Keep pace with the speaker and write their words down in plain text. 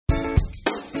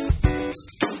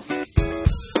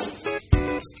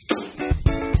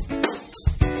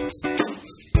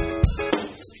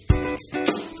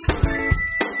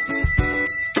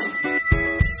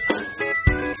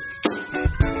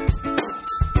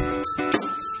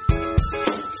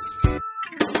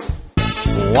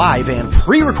Live and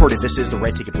pre-recorded. This is the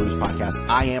Red Ticket Blues podcast.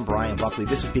 I am Brian Buckley.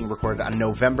 This is being recorded on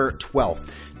November 12th,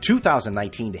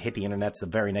 2019 to hit the internets the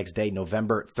very next day,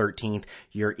 November 13th.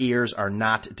 Your ears are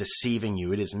not deceiving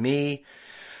you. It is me.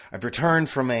 I've returned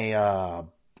from a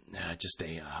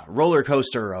roller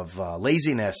coaster of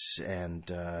laziness and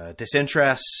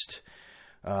disinterest,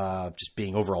 just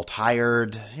being overall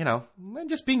tired, and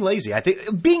just being lazy. I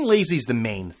think being lazy is the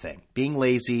main thing. Being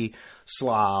lazy,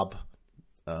 slob,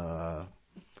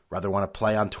 rather want to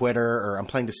play on Twitter, or I'm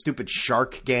playing the stupid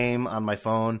shark game on my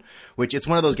phone, which it's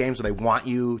one of those games where they want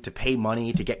you to pay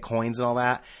money to get coins and all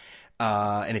that.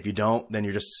 And if you don't, then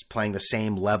you're just playing the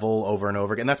same level over and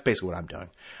over again. That's basically what I'm doing.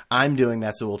 I'm doing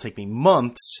that so it will take me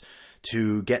months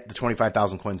to get the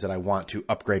 25,000 coins that I want to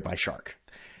upgrade my shark.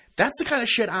 That's the kind of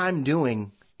shit I'm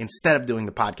doing instead of doing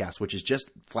the podcast, which is just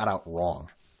flat out wrong.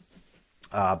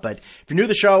 But if you're new to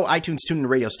the show, iTunes, TuneIn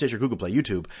Radio, Stitcher, Google Play,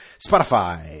 YouTube,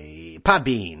 Spotify,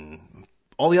 Podbean,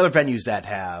 all the other venues that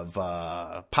have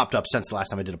popped up since the last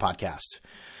time I did a podcast.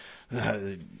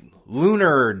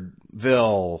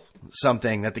 Lunarville,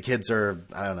 something that the kids are,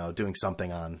 doing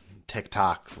something on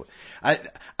TikTok.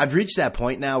 I've reached that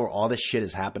point now where all this shit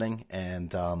is happening,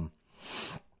 and I'm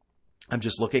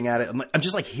just looking at it. I'm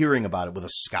just like hearing about it with a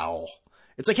scowl.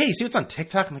 It's like, hey, you see what's on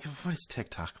TikTok? I'm like, what is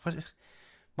TikTok?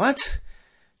 What?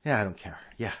 Yeah, I don't care.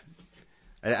 Yeah.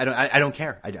 I don't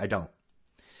care. I don't.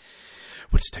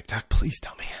 What is TikTok? Please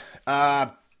tell me.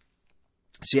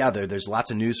 So yeah, there's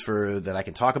lots of news that I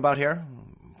can talk about here.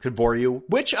 Could bore you,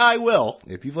 which I will.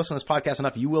 If you've listened to this podcast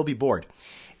enough, you will be bored.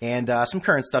 And some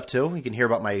current stuff too. You can hear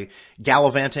about my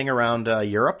gallivanting around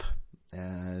Europe.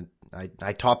 I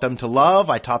taught them to love.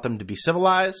 I taught them to be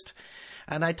civilized.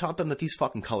 And I taught them that these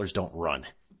fucking colors don't run.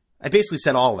 I basically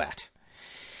said all that.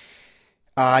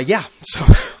 So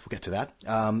we'll get to that.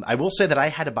 I will say that I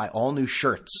had to buy all new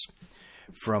shirts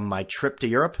from my trip to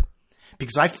Europe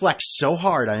because I flexed so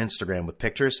hard on Instagram with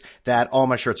pictures that all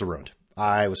my shirts are ruined.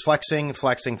 I was flexing.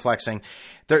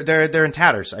 They're in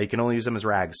tatters. You can only use them as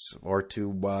rags or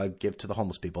to give to the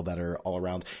homeless people that are all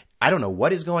around. I don't know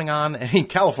what is going on in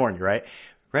California, right?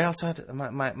 Right outside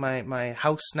my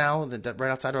house now,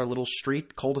 right outside our little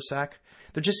street, cul-de-sac,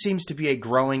 there just seems to be a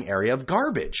growing area of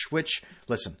garbage, which,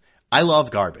 listen, I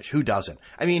love garbage. Who doesn't?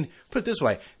 I mean, put it this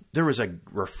way. There was a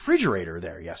refrigerator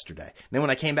there yesterday. And then when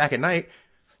I came back at night,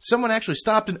 someone actually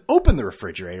stopped and opened the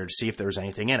refrigerator to see if there was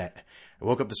anything in it. I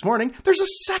woke up this morning. There's a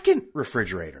second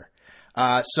refrigerator.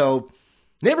 So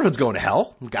neighborhood's going to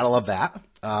hell. Gotta love that.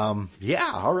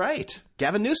 Yeah, all right.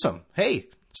 Gavin Newsom. Hey,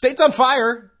 state's on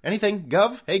fire. Anything,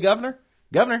 Gov? Hey, Governor?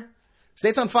 Governor,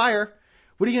 state's on fire.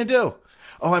 What are you going to do?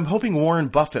 Oh, I'm hoping Warren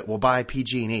Buffett will buy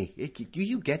PG&E.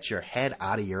 You get your head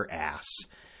out of your ass.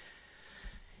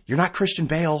 You're not Christian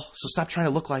Bale, so stop trying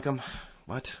to look like him.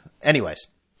 What? Anyways.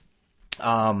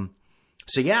 So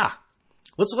yeah.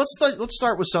 Let's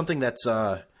start with something that's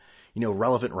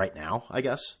relevant right now, I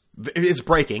guess. It's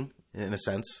breaking in a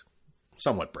sense.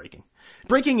 Somewhat breaking.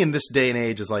 Breaking in this day and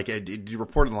age is like you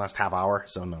reported in the last half hour.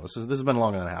 So no, this has been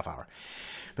longer than a half hour.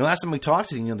 The last time we talked,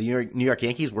 the New York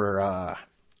Yankees were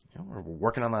we're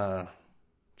working on they're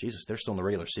still in the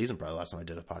regular season. Probably last time I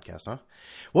did a podcast, huh?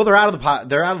 Well, they're out of the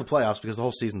playoffs because the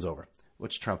whole season's over.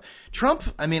 What's Trump?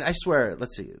 I mean, I swear.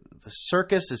 Let's see. The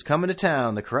circus is coming to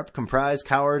town. The corrupt, comprised,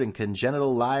 coward, and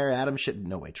congenital liar, Adam Schiff.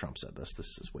 No way, Trump said this.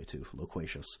 This is way too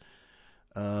loquacious.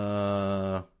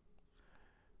 This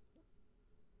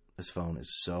phone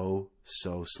is so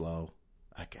slow.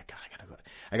 I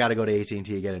gotta go to AT&T and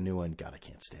get a new one. God, I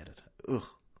can't stand it. Ugh.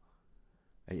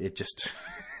 It just.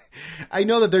 I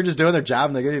know that they're just doing their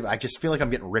job, and I just feel like I'm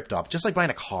getting ripped off. Just like buying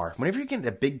a car. Whenever you're getting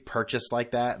a big purchase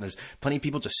like that, and there's plenty of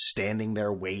people just standing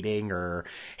there waiting, or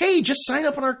hey, just sign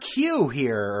up on our queue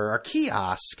here or our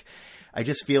kiosk. I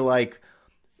just feel like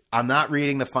I'm not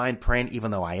reading the fine print,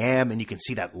 even though I am, and you can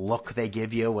see that look they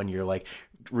give you when you're like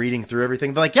reading through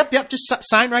everything. They're like, yep, just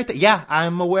sign right there. Yeah,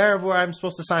 I'm aware of where I'm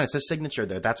supposed to sign. It says signature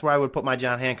there. That's where I would put my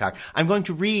John Hancock. I'm going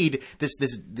to read this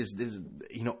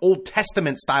Old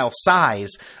Testament style size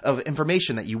of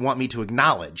information that you want me to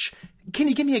acknowledge. Can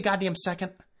you give me a goddamn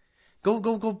second?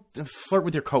 Go flirt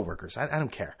with your coworkers. I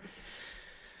don't care.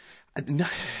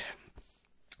 What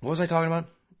was I talking about?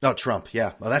 Oh, Trump.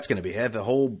 Yeah. Well, that's going to be it. The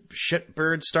whole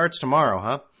shitbird starts tomorrow,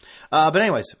 huh? But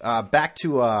anyways, back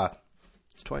to,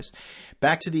 twice.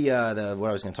 Back to the what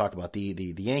I was going to talk about.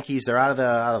 The Yankees, they're out of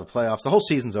the playoffs. The whole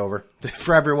season's over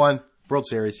for everyone. World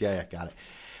Series. Yeah, got it.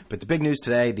 But the big news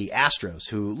today, the Astros,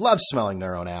 who love smelling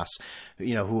their own ass,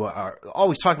 who are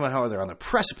always talking about how they're on the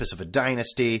precipice of a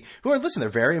dynasty, they're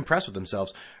very impressed with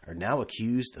themselves, are now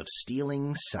accused of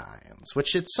stealing signs,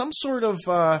 which it's some sort of,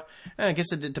 I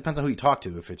guess it depends on who you talk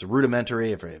to, if it's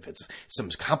rudimentary, if it's some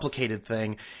complicated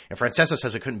thing. And Francesa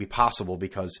says it couldn't be possible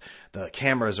because the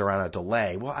cameras are on a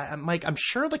delay. Well, Mike, I'm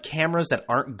sure the cameras that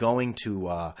aren't going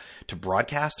to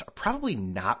broadcast are probably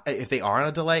not, if they are on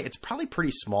a delay, it's probably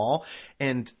pretty small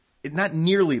and not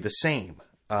nearly the same.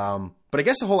 But I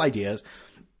guess the whole idea is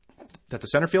that the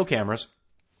center field cameras,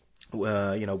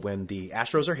 when the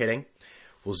Astros are hitting,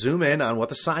 will zoom in on what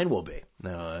the sign will be.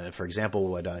 For example,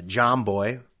 what John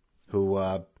Boy, who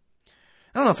I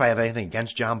don't know if I have anything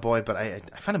against John Boy, but I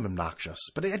find him obnoxious.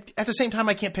 But at the same time,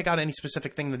 I can't pick out any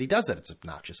specific thing that he does that it's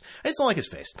obnoxious. I just don't like his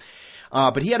face.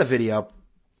 But he had a video,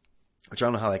 which I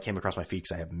don't know how that came across my feed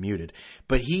because I have muted.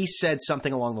 But he said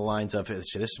something along the lines of,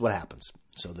 this is what happens.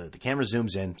 So the camera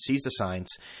zooms in, sees the signs,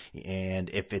 and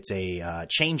if it's a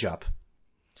change-up,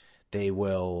 they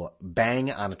will bang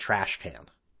on a trash can.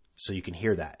 So you can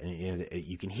hear that. And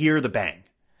you can hear the bang.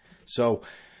 So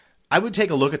I would take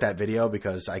a look at that video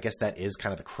because I guess that is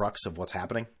kind of the crux of what's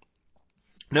happening.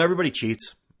 No, everybody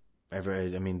cheats.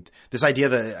 This idea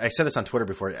that I said this on Twitter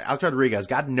before, Alex Rodriguez,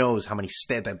 God knows how many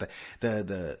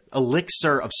the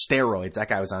elixir of steroids that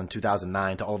guy was on in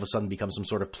 2009 to all of a sudden become some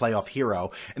sort of playoff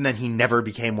hero, and then he never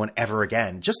became one ever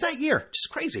again. Just that year, just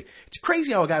crazy. It's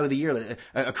crazy how a guy with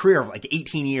a career of like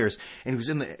 18 years and who's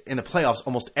in the playoffs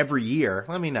almost every year.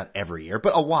 Well, I mean, not every year,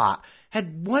 but a lot,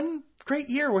 had one great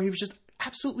year where he was just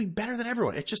absolutely better than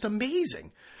everyone. It's just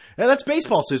amazing. Yeah, that's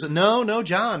baseball, Susan. No,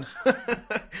 John.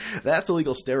 That's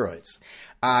illegal steroids.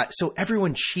 So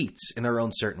everyone cheats in their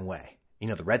own certain way.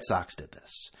 The Red Sox did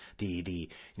this. The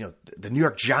New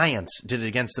York Giants did it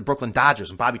against the Brooklyn Dodgers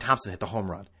when Bobby Thompson hit the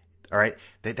home run. All right.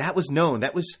 That was known.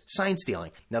 That was sign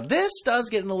stealing. Now, this does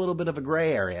get in a little bit of a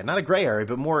gray area. Not a gray area,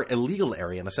 but more illegal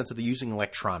area in the sense of the using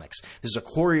electronics. This is a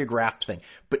choreographed thing.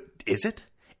 But is it?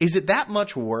 Is it that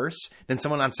much worse than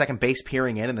someone on second base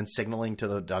peering in and then signaling to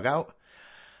the dugout?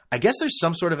 I guess there's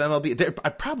some sort of MLB. There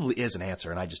probably is an answer,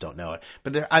 and I just don't know it.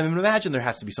 But I imagine there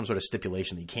has to be some sort of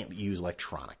stipulation that you can't use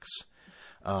electronics.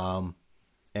 And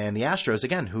the Astros,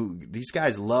 again, these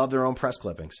guys love their own press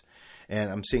clippings. And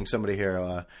I'm seeing somebody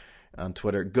here on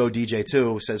Twitter,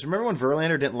 GoDJ2, says, remember when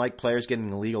Verlander didn't like players getting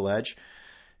an illegal edge?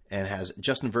 And has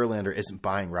Justin Verlander isn't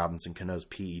buying Robinson Cano's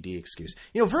PED excuse.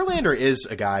 Verlander is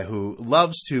a guy who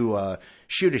loves to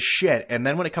shoot his shit, and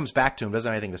then when it comes back to him, doesn't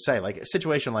have anything to say. Like a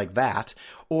situation like that,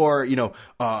 or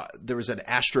there was an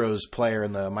Astros player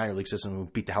in the minor league system who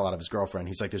beat the hell out of his girlfriend.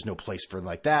 He's like, there's no place for him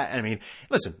like that. And I mean,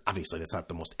 listen, obviously that's not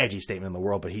the most edgy statement in the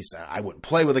world, but I wouldn't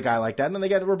play with a guy like that. And then they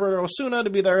get Roberto Osuna to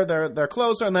be their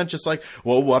closer, and then it's just like,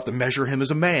 well, we'll have to measure him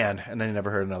as a man, and then you never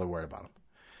heard another word about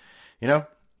him.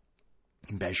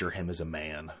 Measure him as a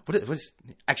man. What is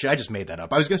actually, I just made that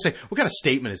up. I was going to say, what kind of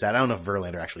statement is that? I don't know if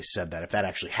Verlander actually said that. If that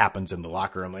actually happens in the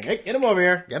locker room, like, hey, get him over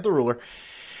here. Get the ruler.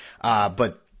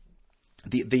 But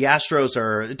the Astros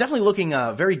are definitely looking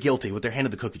very guilty with their hand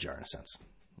in the cookie jar in a sense.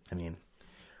 I mean,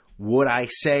 would I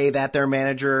say that their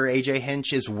manager, AJ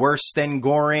Hinch, is worse than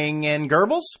Goring and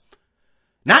Goebbels?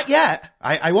 Not yet.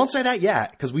 I won't say that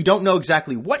yet because we don't know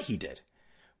exactly what he did.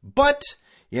 But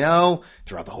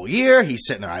throughout the whole year, he's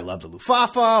sitting there, I love the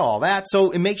Lufafa, all that.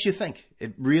 So it makes you think.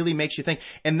 It really makes you think.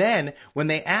 And then when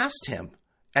they asked him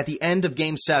at the end of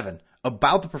Game 7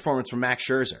 about the performance from Max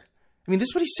Scherzer, I mean, this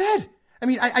is what he said. I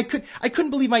mean, I couldn't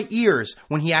believe my ears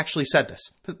when he actually said this.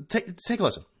 Take a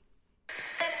listen.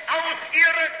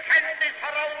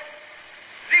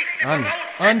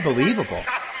 Unbelievable.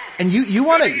 And you're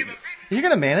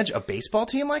going to manage a baseball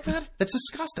team like that? That's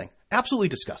disgusting. Absolutely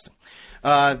disgusting.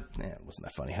 It wasn't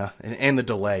that funny, huh? And the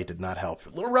delay did not help. A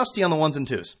little rusty on the ones and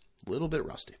twos. A little bit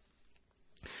rusty.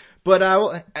 But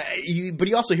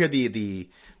you also hear the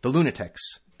lunatics.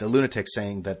 The lunatics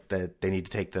saying that they need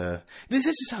to take the... This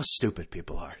is how stupid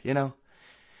people are,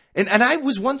 And I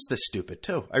was once this stupid,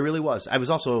 too. I really was. I was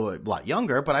also a lot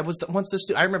younger, but I was once this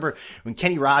stupid. I remember when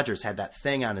Kenny Rogers had that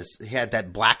thing he had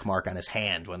that black mark on his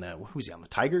hand when who was he on, the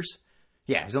Tigers?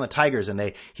 Yeah, he was on the Tigers,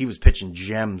 and he was pitching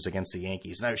gems against the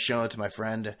Yankees. And I was showing it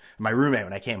to my roommate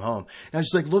when I came home. And I was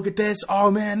just like, look at this.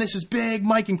 Oh, man, this is big.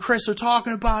 Mike and Chris are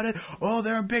talking about it. Oh,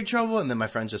 they're in big trouble. And then my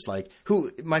friend's just like,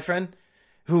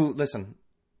 listen,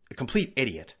 a complete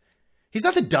idiot. He's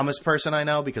not the dumbest person I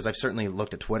know because I've certainly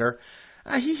looked at Twitter.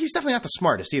 He's definitely not the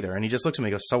smartest either. And he just looks at me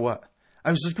and goes, so what?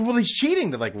 I was like, well, he's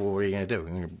cheating. They're like, well, what are you going to do?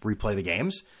 You're going to replay the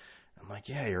games? I'm like,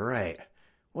 yeah, you're right.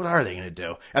 What are they going to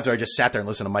do? After I just sat there and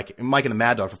listened to Mike and the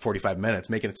Mad Dog for 45 minutes,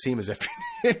 making it seem as if,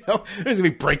 there's going to be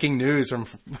breaking news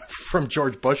from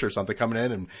George Bush or something coming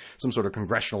in and some sort of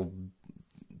congressional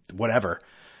whatever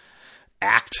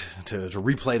act to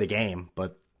replay the game,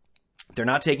 but they're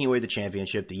not taking away the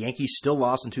championship. The Yankees still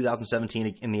lost in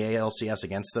 2017 in the ALCS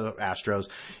against the Astros.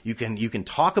 You can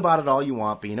talk about it all you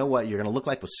want, but you know what? You're going to look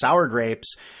like with sour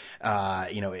grapes.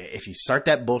 If you start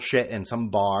that bullshit in some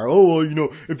bar,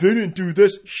 if they didn't do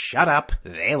this, shut up.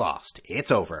 They lost.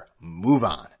 It's over. Move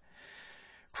on.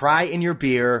 Cry in your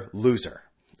beer, loser.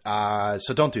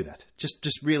 So don't do that.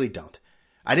 Just really don't.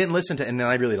 I didn't listen to, and then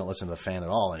I really don't listen to the fan at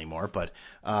all anymore, but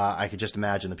I could just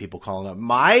imagine the people calling up,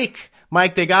 Mike,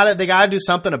 they gotta do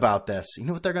something about this. You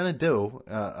know what they're gonna do,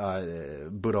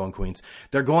 Budo and Queens?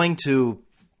 They're going to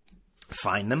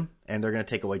fine them, and they're gonna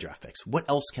take away draft picks. What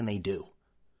else can they do?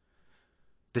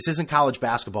 This isn't college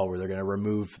basketball where they're gonna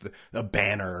remove the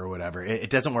banner or whatever. It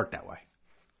doesn't work that way.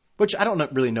 Which I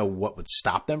don't really know what would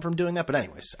stop them from doing that, but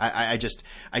anyways, I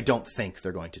don't think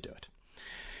they're going to do it.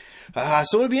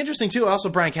 So it would be interesting too. Also,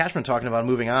 Brian Cashman talking about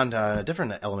moving on to a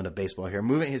different element of baseball here.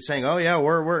 He's saying, "Oh yeah,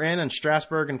 we're in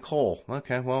Strasburg and Cole."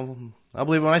 Okay, well, I'll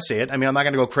believe it when I see it. I mean, I'm not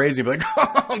going to go crazy and be like,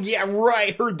 "Oh yeah,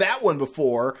 right, heard that one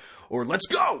before," or "Let's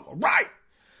go, all right."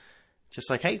 Just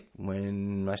like, hey,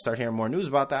 when I start hearing more news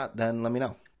about that, then let me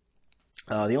know.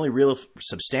 The only real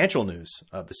substantial news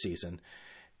of the season,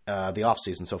 the off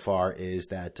season so far, is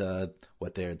that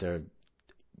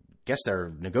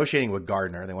they're negotiating with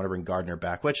Gardner. They want to bring Gardner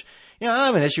back, which, I don't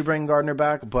have an issue bringing Gardner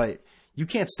back, but you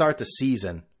can't start the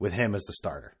season with him as the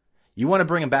starter. You want to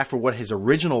bring him back for what his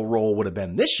original role would have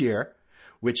been this year,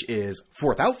 which is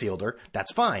fourth outfielder.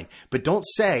 That's fine. But don't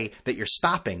say that you're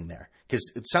stopping there,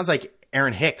 because it sounds like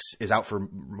Aaron Hicks is out for,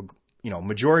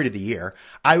 majority of the year.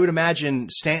 I would imagine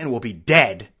Stanton will be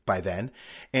dead by then.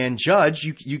 And Judge,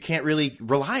 you can't really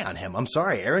rely on him. I'm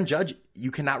sorry. Aaron Judge,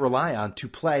 you cannot rely on to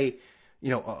play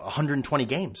 120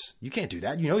 games. You can't do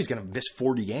that. He's going to miss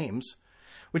 40 games,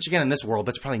 which again, in this world,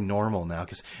 that's probably normal now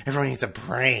because everyone needs a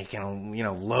break and,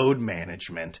 load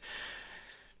management.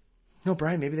 No,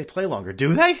 Brian, maybe they play longer.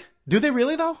 Do they? Do they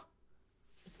really though?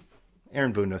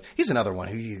 Aaron Boone, he's another one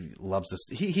who loves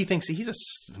this. He thinks he's a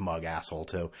smug asshole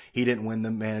too. He didn't win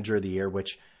the manager of the year,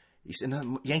 which he's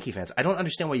Yankee fans. I don't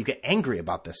understand why you get angry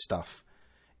about this stuff.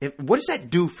 What does that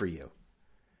do for you?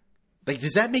 Like,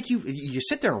 does that make you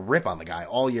sit there and rip on the guy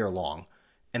all year long,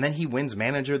 and then he wins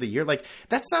manager of the year? Like,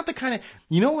 that's not the kind of,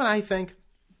 what I think?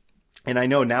 And I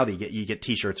know now that you get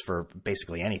t-shirts for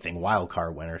basically anything, wild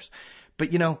card winners. But,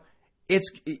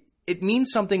 it means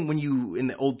something when you, in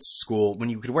the old school, when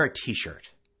you could wear a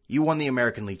t-shirt. You won the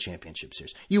American League Championship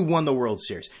Series. You won the World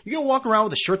Series. You're going to walk around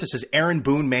with a shirt that says Aaron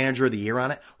Boone manager of the year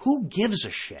on it? Who gives a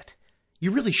shit?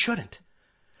 You really shouldn't.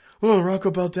 Oh,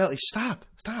 Rocco Baldelli. Stop.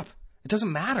 It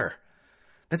doesn't matter.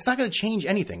 That's not going to change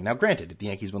anything. Now, granted, if the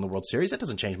Yankees win the World Series, that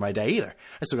doesn't change my day either.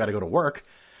 I still got to go to work.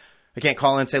 I can't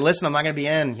call in and say, listen, I'm not going to be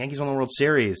in. Yankees won the World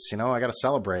Series. I got to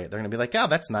celebrate. They're going to be like, oh,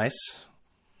 that's nice.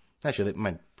 Actually,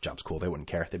 my job's cool. They wouldn't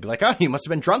care. They'd be like, oh, you must have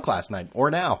been drunk last night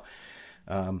or now.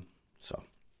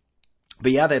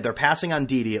 But yeah, they're passing on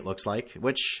Didi, it looks like,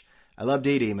 which I love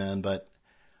Didi, man, but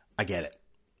I get it.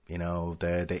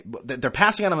 They're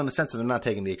passing on him in the sense that they're not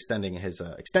taking the extending his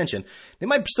extension. They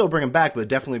might still bring him back, but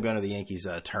definitely be under the Yankees'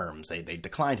 terms. They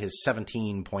declined his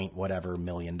 17 point whatever $1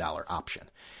 million option.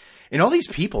 And all these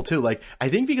people too, like, I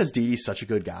think because Didi's such a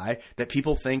good guy that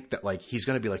people think that like he's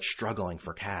going to be like struggling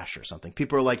for cash or something.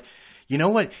 People are like, you know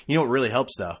what really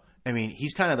helps though? I mean,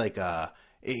 he's kind of like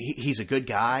he's a good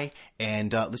guy,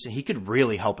 and listen, he could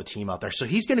really help a team out there, so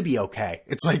he's going to be okay.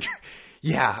 It's like,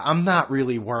 yeah, I'm not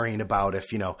really worrying about if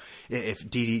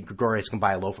Didi Gregorius can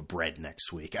buy a loaf of bread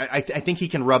next week. I think he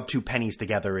can rub two pennies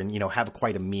together and have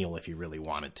quite a meal if he really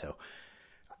wanted to.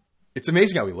 It's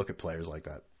amazing how we look at players like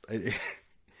that.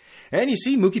 And you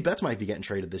see, Mookie Betts might be getting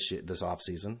traded this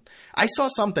offseason. I saw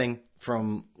something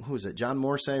from, who was it, John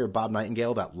Morsey or Bob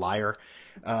Nightingale, that liar.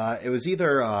 It was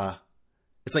either,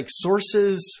 it's like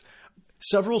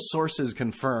several sources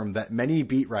confirm that many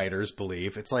beat writers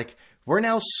believe. It's like,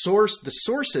 the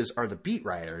sources are the beat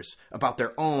writers about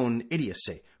their own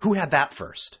idiocy. Who had that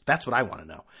first? That's what I want to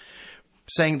know.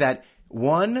 Saying that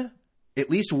at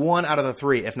least one out of the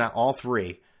three, if not all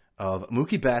three, of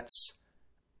Mookie Betts,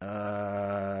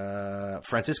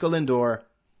 Francisco Lindor,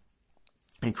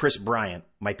 and Chris Bryant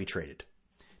might be traded.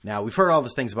 Now, we've heard all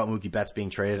these things about Mookie Betts being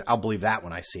traded. I'll believe that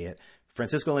when I see it.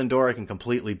 Francisco Lindor, I can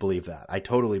completely believe that. I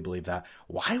totally believe that.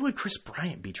 Why would Chris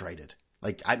Bryant be traded?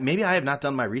 Like, maybe I have not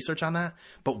done my research on that,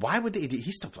 but why would they?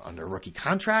 He's still under a rookie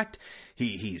contract.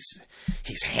 He's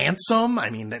handsome. I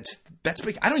mean, that's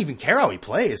big. I don't even care how he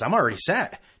plays. I'm already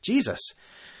set. Jesus.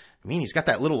 I mean, he's got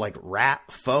that little like rat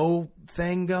faux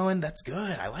thing going. That's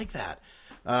good. I like that.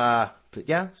 But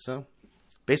yeah, so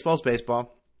baseball's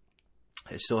baseball.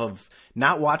 I still have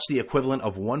not watched the equivalent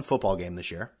of one football game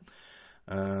this year.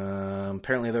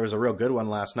 Apparently there was a real good one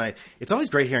last night. It's always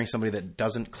great hearing somebody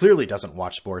that clearly doesn't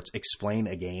watch sports explain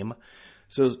a game.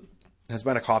 So there's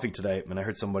been a coffee today, and I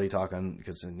heard somebody talking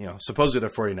because, supposedly they're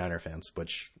 49er fans,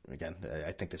 which, again,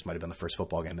 I think this might have been the first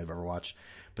football game they've ever watched.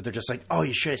 But they're just like, oh,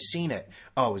 you should have seen it.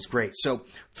 Oh, it was great. So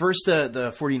first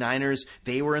the 49ers,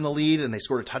 they were in the lead, and they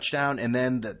scored a touchdown, and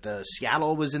then the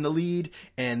Seattle was in the lead,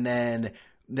 and then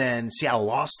Seattle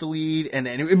lost the lead, and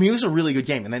it was a really good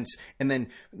game. And then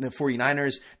the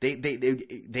 49ers,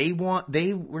 they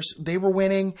were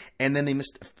winning, and then they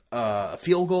missed a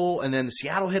field goal, and then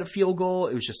Seattle hit a field goal.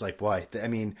 It was just like, boy, I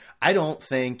mean, I don't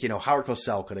think, Howard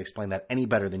Cosell could explain that any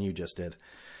better than you just did,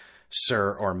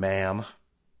 sir or ma'am.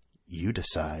 You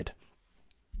decide.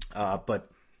 But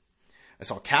I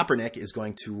saw Kaepernick is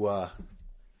going to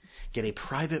get a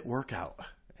private workout,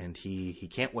 and he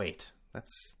can't wait.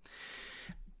 That's...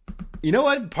 You know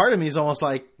what? Part of me is almost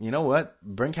like, you know what?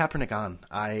 Bring Kaepernick on.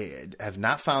 I have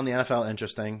not found the NFL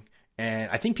interesting.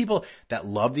 And I think people that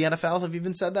love the NFL have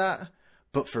even said that.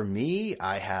 But for me,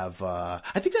 I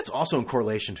think that's also in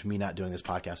correlation to me not doing this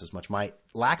podcast as much. My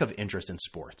lack of interest in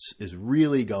sports is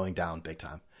really going down big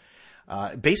time.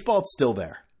 Baseball, it's still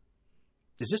there.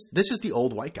 This is the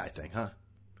old white guy thing, huh?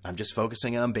 I'm just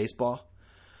focusing on baseball.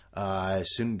 I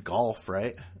assume golf,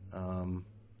 right?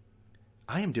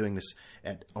 I am doing this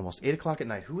at almost 8 o'clock at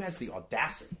night. Who has the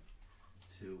audacity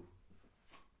to,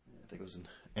 I think it was an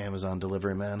Amazon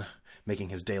delivery man making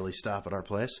his daily stop at our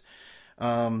place.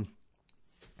 But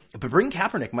bringing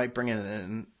Kaepernick might bring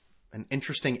in an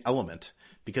interesting element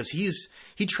because he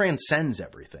transcends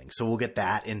everything. So we'll get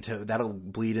that'll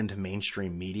bleed into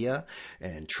mainstream media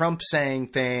and Trump saying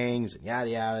things and yada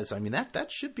yada. So I mean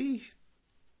that should be,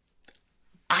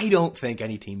 I don't think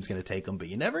any team's going to take him, but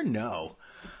you never know.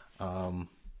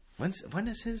 When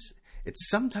is his? It's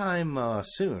sometime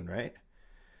soon, right?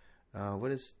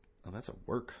 What is? Oh, that's a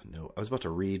work note. I was about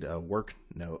to read a work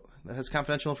note that has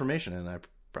confidential information, and I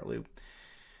probably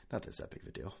not that it's that big of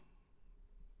a deal,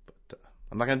 but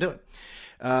I'm not going to do it.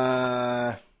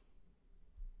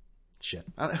 Shit.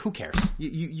 Who cares?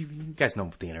 You guys know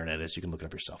what the internet is. You can look it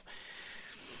up yourself.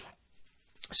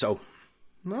 So,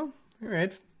 well, all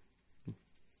right.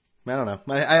 I don't know.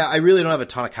 I really don't have a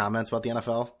ton of comments about the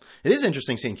NFL. It is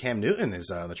interesting seeing Cam Newton is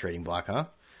the trading block, huh?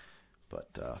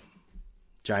 But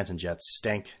Giants and Jets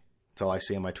stink. That's all I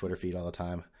see on my Twitter feed all the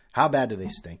time. How bad do they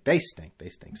stink? They stink. They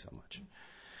stink so much.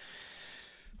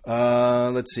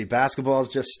 Let's see. Basketball is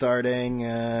just starting.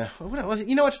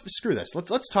 You know what? Screw this.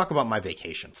 Let's talk about my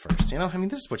vacation first. I mean,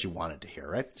 this is what you wanted to hear,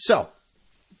 right? So,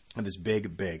 this big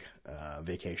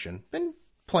vacation. Been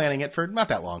planning it for not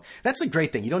that long. That's the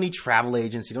great thing. You don't need travel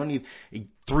agents. You don't need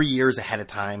 3 years ahead of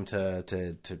time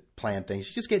to plan things.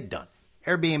 You just get it done.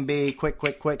 Airbnb,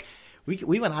 quick.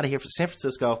 We went out of here from San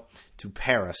Francisco to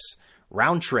Paris,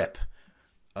 round trip.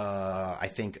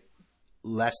 I think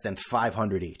less than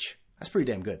 500 each. That's pretty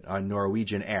damn good on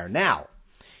Norwegian Air. Now,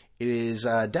 it is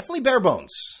definitely bare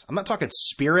bones. I'm not talking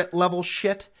Spirit level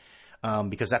shit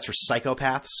because that's for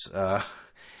psychopaths.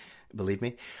 Believe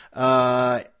me.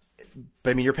 But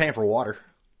I mean, you're paying for water.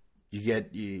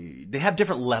 They have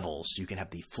different levels. You can have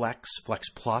the Flex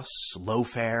Plus, low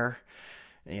fare,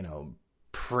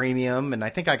 premium, and I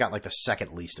think I got like the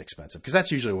second least expensive because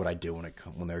that's usually what I do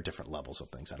when there are different levels of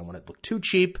things. I don't want it to look too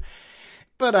cheap,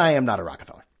 but I am not a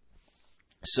Rockefeller.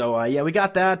 So we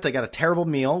got that. I got a terrible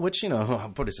meal, which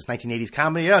what is this 1980s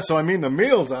comedy? Yeah, so I mean the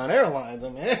meals on airlines. I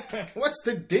mean, what's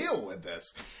the deal with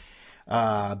this?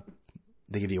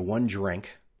 They give you one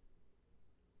drink.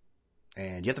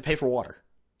 And you have to pay for water.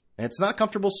 And it's not a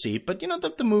comfortable seat, but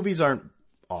the movies aren't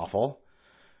awful.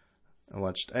 I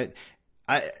watched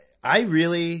I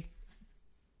really,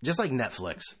 just like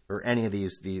Netflix or any of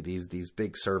these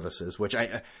big services, which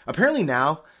apparently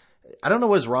now, I don't know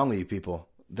what is wrong with you people.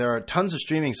 There are tons of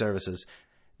streaming services.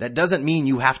 That doesn't mean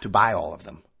you have to buy all of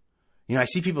them. I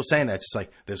see people saying that. It's just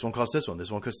like, this one costs this one,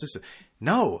 this one costs this one.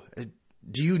 No,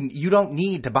 you don't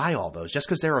need to buy all those just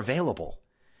because they're available.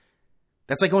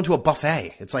 That's like going to a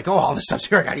buffet. It's like, oh, all this stuff's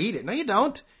here. I got to eat it. No, you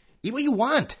don't. Eat what you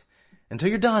want until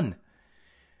you're done.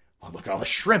 Oh, look at all the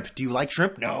shrimp. Do you like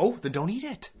shrimp? No, then don't eat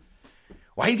it.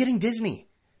 Why are you getting Disney?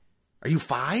 Are you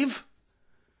 5?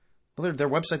 Well, their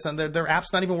website's not, their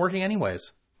app's not even working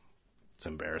anyways. It's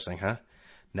embarrassing, huh?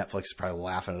 Netflix is probably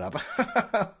laughing it up.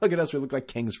 Look at us. We look like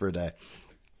kings for a day.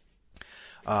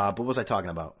 But what was I talking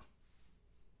about?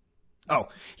 Oh,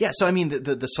 yeah. So, I mean,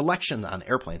 the selection on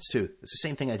airplanes, too. It's the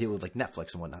same thing I deal with like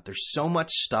Netflix and whatnot. There's so much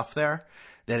stuff there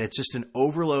that it's just an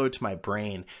overload to my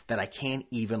brain that I can't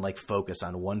even like focus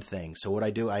on one thing. So what I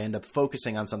do, I end up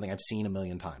focusing on something I've seen a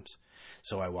million times.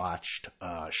 So I watched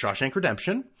Shawshank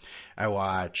Redemption. I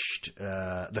watched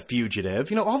The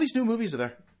Fugitive. All these new movies are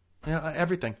there.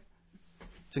 Everything.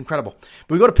 It's incredible.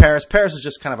 But we go to Paris. Paris is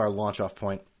just kind of our launch-off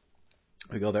point.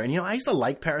 We go there. And, I used to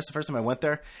like Paris the first time I went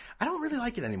there. I don't really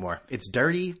like it anymore. It's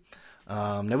dirty.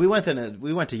 Now, we went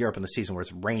to Europe in the season where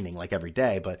it's raining like every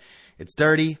day, but it's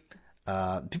dirty.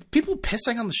 People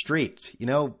pissing on the street.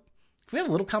 Can we have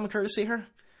a little common courtesy here?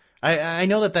 I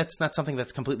know that's not something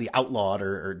that's completely outlawed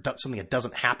or something that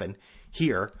doesn't happen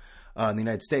here in the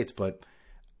United States, but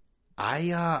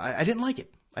I didn't like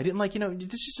it. I didn't like,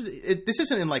 this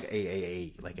isn't in like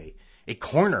a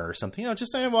corner or something,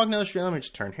 just I'm walking down the street, let me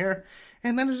just turn here.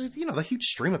 And then there's, the huge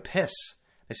stream of piss.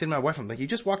 I said to my wife, I'm like, you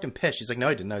just walked in piss. She's like, no,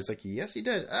 I didn't. I was like, yes, you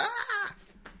did.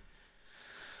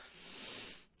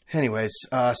 Anyways,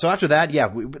 so after that,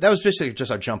 that was basically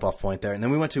just our jump off point there. And then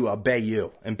we went to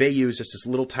Bayeux, and Bayeux is just this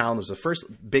little town. That was the first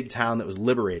big town that was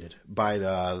liberated by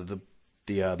the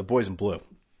Boys in Blue.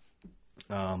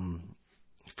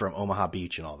 From Omaha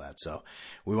Beach and all that. So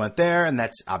we went there, and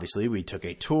that's obviously we took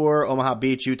a tour, Omaha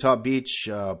Beach, Utah Beach,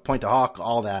 Point de Hawk,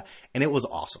 all that. And it was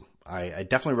awesome. I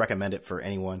definitely recommend it for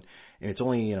anyone. And it's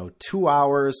only, 2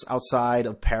 hours outside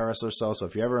of Paris or so. So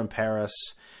if you're ever in Paris,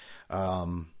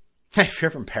 if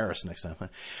you're ever in Paris next time,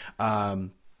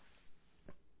 and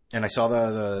I saw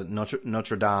the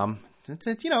Notre Dame.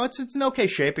 It's in okay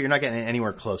shape, but you're not getting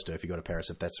anywhere close to it if you go to Paris,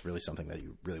 if that's really something that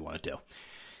you really want to do.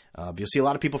 You'll see a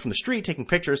lot of people from the street taking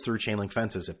pictures through chain link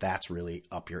fences if that's really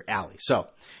up your alley. So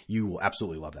you will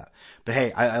absolutely love that. But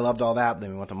hey, I loved all that.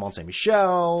 Then we went to Mont Saint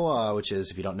Michel, which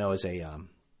is, if you don't know, is a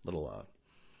little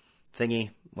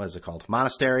thingy. What is it called?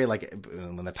 Monastery. Like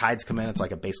when the tides come in, it's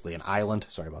like basically an island.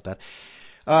 Sorry about that.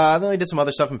 Then we did some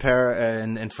other stuff in Paris,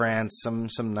 in France.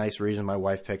 Some nice region my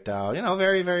wife picked out.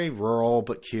 Very very rural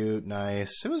but cute,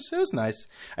 nice. It was nice.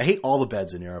 I hate all the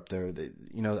beds in Europe.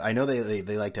 I know they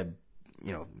like to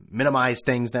minimize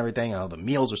things and everything. The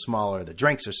meals are smaller, the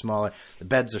drinks are smaller, the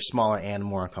beds are smaller and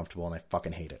more uncomfortable, and I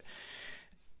fucking hate it.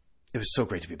 It was so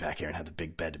great to be back here and have the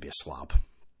big bed to be a slob.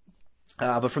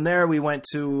 But from there we went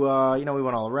to, we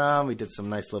went all around. We did some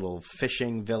nice little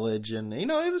fishing village, and it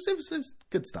was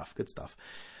good stuff. Good stuff.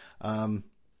 Why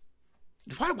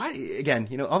again?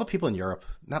 All the people in Europe,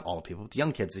 not all the people, but the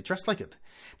young kids, they dress like it.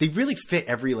 They really fit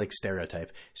every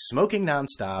stereotype. Smoking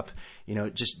nonstop,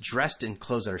 just dressed in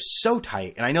clothes that are so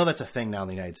tight. And I know that's a thing now in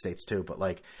the United States too, but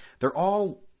they're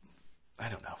all, I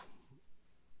don't know,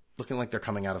 looking like they're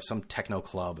coming out of some techno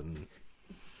club, and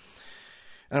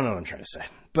I don't know what I'm trying to say.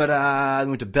 But I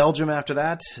went to Belgium after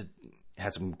that.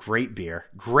 Had some great beer.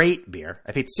 Great beer.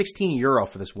 I paid €16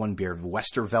 for this one beer,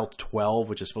 Westervelt 12,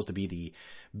 which is supposed to be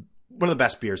one of the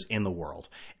best beers in the world.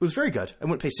 It was very good. I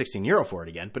wouldn't pay €16 for it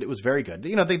again, but it was very good.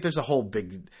 There's a whole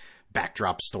big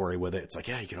backdrop story with it. It's like,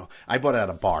 I bought it at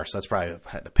a bar, so that's probably, I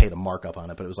had to pay the markup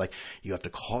on it, but it was like, you have to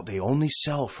call, they only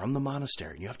sell from the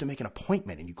monastery, and you have to make an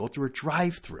appointment, and you go through a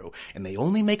drive-through, and they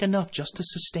only make enough just to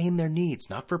sustain their needs,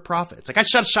 not for profit. It's like,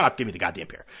 shut up, give me the goddamn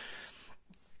beer.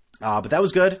 But that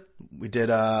was good. We did,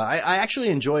 I actually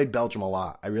enjoyed Belgium a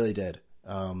lot. I really did.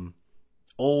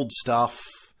 Old stuff.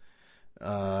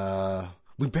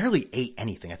 We barely ate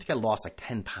anything. I think I lost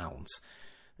 10 pounds,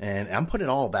 and I'm putting it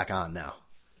all back on now.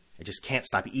 I just can't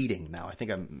stop eating now. I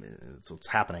think it's what's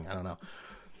happening. I don't know.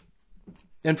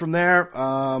 And from there,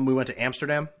 we went to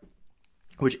Amsterdam,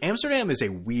 which Amsterdam is a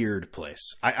weird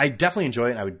place. I definitely enjoy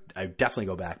it. And I would definitely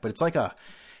go back, but it's like a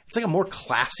more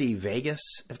classy Vegas,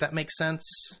 if that makes sense.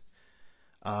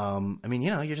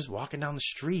 You're just walking down the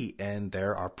street and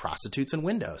there are prostitutes in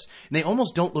windows, and they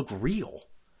almost don't look real.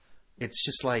 It's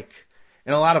just and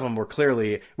a lot of them were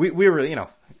clearly, we were,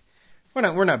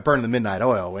 we're not burning the midnight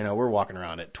oil. We're walking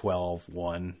around at 12,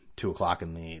 1, 2 o'clock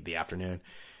in the afternoon.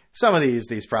 Some of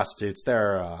these prostitutes,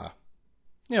 they're,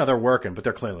 they're working, but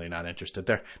they're clearly not interested.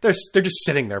 They're just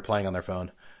sitting there playing on their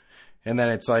phone. And then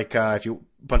it's like, if a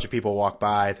bunch of people walk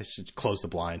by, they should close the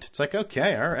blind. It's like,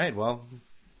 okay, all right, well,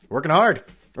 working hard.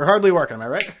 We're hardly working, am I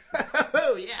right?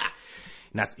 Oh, yeah.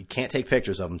 You can't take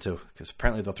pictures of them, too, because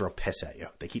apparently they'll throw piss at you.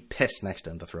 They keep piss next to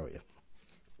them to throw at you.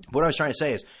 What I was trying to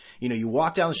say is, you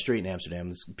walk down the street in Amsterdam,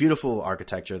 this beautiful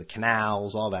architecture, the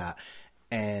canals, all that,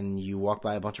 and you walk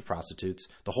by a bunch of prostitutes.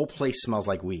 The whole place smells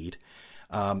like weed.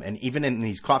 And even in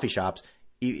these coffee shops,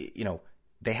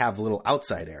 they have little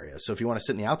outside areas. So if you want to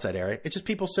sit in the outside area, it's just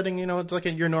people sitting, it's like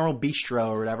your normal bistro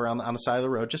or whatever on the side of the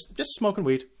road, just smoking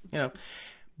weed,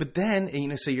 But then,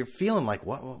 so you're feeling like,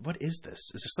 what is this?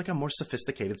 Is this like a more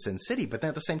sophisticated Sin City? But then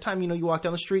at the same time, you walk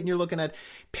down the street and you're looking at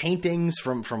paintings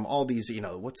from all these,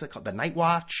 what's it called? The Night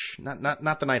Watch? Not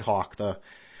the Night Hawk. The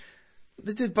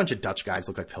bunch of Dutch guys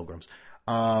look like pilgrims.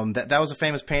 That was a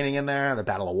famous painting in there. The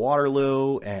Battle of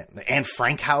Waterloo and the Anne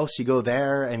Frank house. You go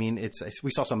there. I mean,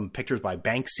 we saw some pictures by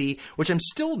Banksy, which I'm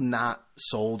still not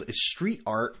sold. Is street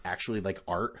art actually like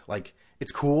art? Like,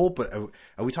 it's cool, but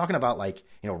are we talking about like,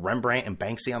 Rembrandt and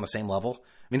Banksy on the same level?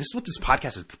 I mean, this is what this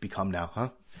podcast has become now, huh?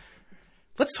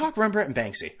 Let's talk Rembrandt and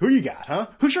Banksy. Who you got, huh?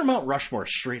 Who's your Mount Rushmore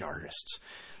street artists?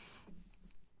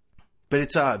 But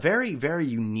it's a very, very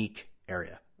unique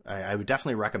area. I would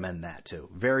definitely recommend that too.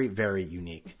 Very, very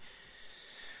unique.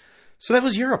 So that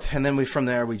was Europe. And then from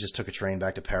there, we just took a train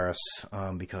back to Paris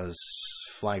because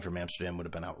flying from Amsterdam would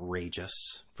have been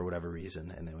outrageous for whatever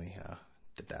reason. And then we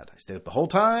did that. I stayed up the whole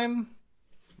time.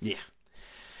 Yeah.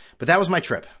 But that was my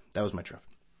trip.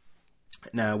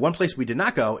 Now, one place we did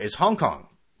not go is Hong Kong,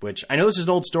 which I know this is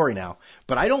an old story now,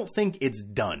 but I don't think it's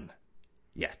done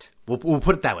yet. We'll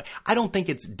put it that way. I don't think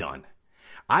it's done.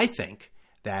 I think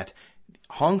that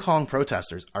Hong Kong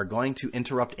protesters are going to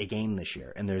interrupt a game this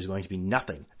year, and there's going to be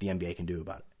nothing the NBA can do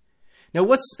about it. Now,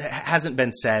 what hasn't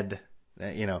been said,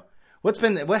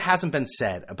 what hasn't been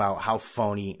said about how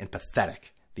phony and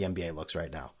pathetic the NBA looks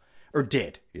right now, or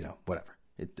did, whatever.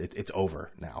 It's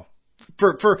over now.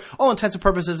 For all intents and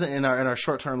purposes in our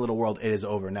short-term little world, it is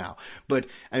over now. But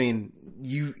I mean,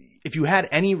 if you had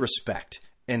any respect,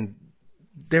 and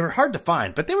they were hard to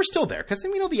find, but they were still there because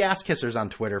the ass kissers on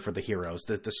Twitter for the heroes,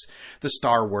 the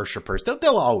star worshippers,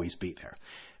 they'll always be there.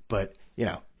 But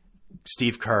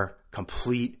Steve Kerr,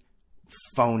 complete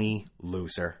phony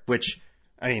loser. Which,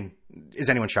 I mean, is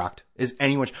anyone shocked? Is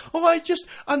anyone?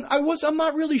 I'm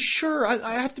not really sure.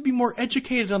 I have to be more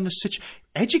educated on this situation.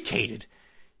 Educated?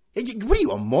 What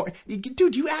are you,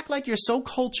 dude? You act like you're so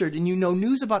cultured and you know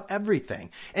news about everything.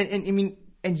 And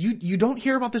you don't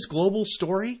hear about this global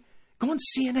story? Go on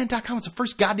CNN.com. It's the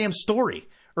first goddamn story.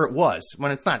 Or it was,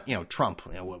 when it's not, Trump,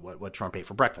 what Trump ate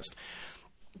for breakfast.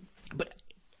 But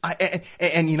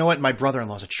and you know what? My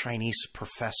brother-in-law is a Chinese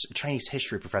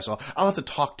history professor. I'll have to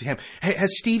talk to him.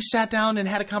 Has Steve sat down and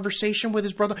had a conversation with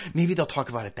his brother? Maybe they'll talk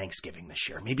about it Thanksgiving this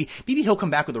year. Maybe he'll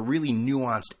come back with a really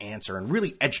nuanced answer and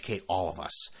really educate all of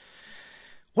us.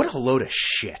 What a load of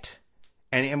shit.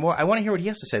 And I want to hear what he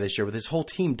has to say this year with his whole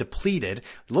team depleted,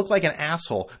 look like an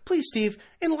asshole. Please, Steve,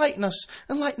 enlighten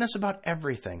us about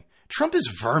everything. Trump is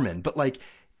vermin, but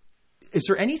is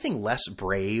there anything less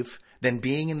brave than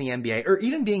being in the NBA or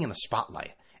even being in the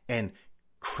spotlight and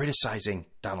criticizing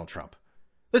Donald Trump?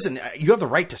 Listen, you have the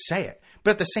right to say it,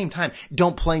 but at the same time,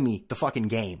 don't play me the fucking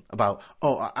game about,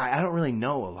 I don't really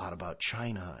know a lot about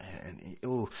China. And,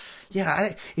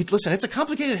 listen, it's a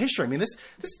complicated history. I mean,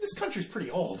 this country's pretty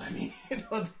old. I mean, and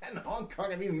Hong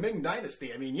Kong, Ming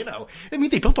Dynasty.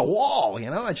 They built a wall,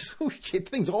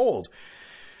 thing's old.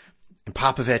 And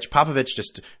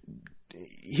Popovich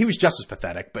he was just as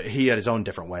pathetic, but he had his own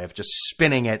different way of just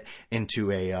spinning it into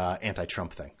a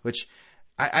anti-Trump thing, which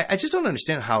I just don't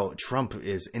understand how Trump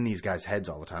is in these guys' heads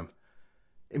all the time.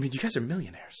 I mean, you guys are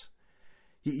millionaires.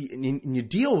 You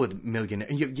deal with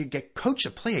millionaires. You get coached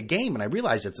to play a game, and I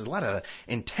realize it's a lot of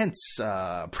intense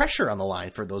pressure on the line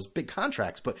for those big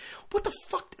contracts. But what the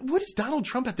fuck? What does Donald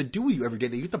Trump have to do with you every day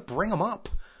that you have to bring him up?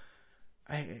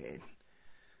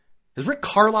 Has Rick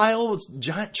Carlisle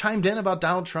chimed in about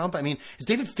Donald Trump? I mean, has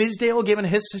David Fisdale given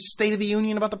his State of the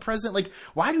Union about the president?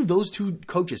 Why do those two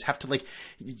coaches have to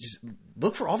just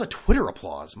look for all the Twitter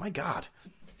applause? My God.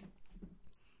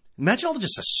 Imagine all the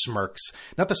smirks,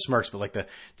 not the smirks, but the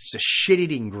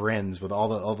shit-eating grins with all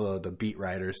the beat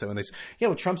writers. So when they say,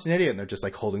 well, Trump's an idiot, and they're just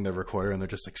holding their recorder, and they're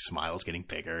just smiles getting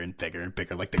bigger and bigger and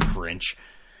bigger, like the Grinch.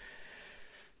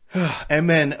 And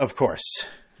then, of course,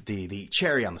 the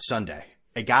cherry on the sundae.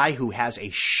 A guy who has a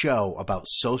show about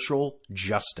social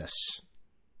justice.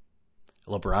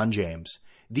 LeBron James.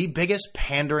 The biggest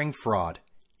pandering fraud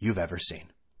you've ever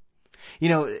seen.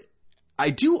 I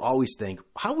do always think,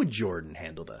 how would Jordan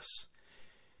handle this?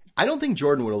 I don't think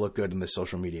Jordan would have looked good in the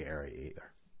social media area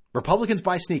either. Republicans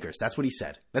buy sneakers. That's what he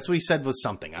said. That's what he said was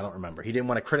something. I don't remember. He didn't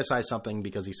want to criticize something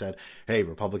because he said, hey,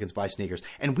 Republicans buy sneakers.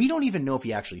 And we don't even know if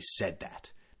he actually said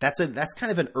that. That's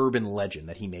kind of an urban legend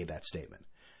that he made that statement.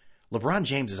 LeBron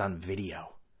James is on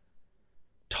video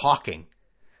talking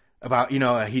about, he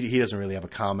doesn't really have a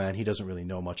comment. He doesn't really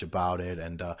know much about it.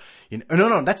 And,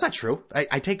 no, that's not true.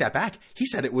 I take that back. He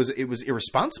said it was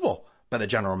irresponsible by the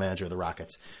general manager of the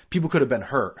Rockets. People could have been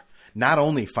hurt, not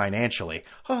only financially.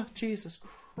 Oh, Jesus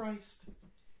Christ.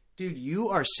 Dude, you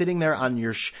are sitting there on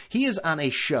he is on a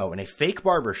show in a fake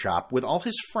barbershop with all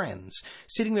his friends,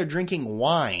 sitting there drinking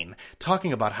wine,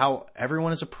 talking about how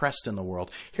everyone is oppressed in the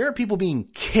world. Here are people being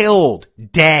killed,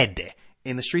 dead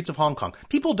in the streets of Hong Kong.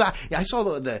 People die. I saw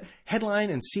the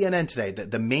headline in CNN today.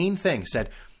 The main thing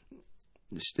said,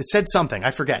 it said something.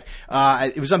 I forget.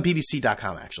 It was on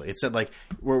BBC.com, actually. It said, like,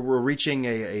 we're reaching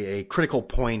a critical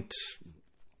point.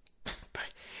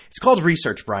 It's called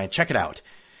research, Brian. Check it out.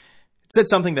 It said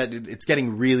something that it's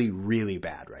getting really, really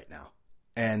bad right now.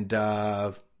 And,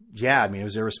 yeah, I mean, it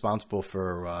was irresponsible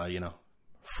for,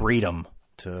 freedom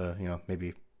to,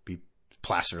 maybe be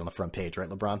plastered on the front page, right,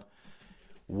 LeBron?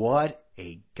 What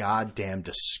a goddamn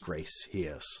disgrace he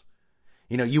is.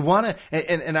 You want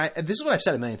to, and this is what I've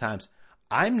said a million times.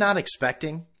 I'm not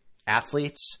expecting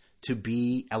athletes to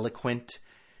be eloquent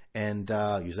and,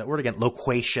 use that word again,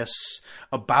 loquacious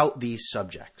about these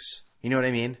subjects. You know what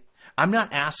I mean? I'm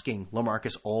not asking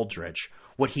LaMarcus Aldridge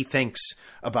what he thinks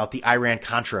about the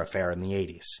Iran-Contra affair in the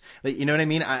 80s. You know what I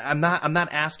mean? I'm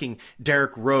not asking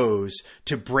Derrick Rose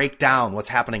to break down what's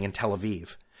happening in Tel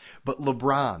Aviv. But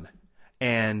LeBron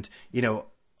and,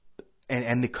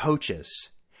 and the coaches,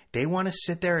 they want to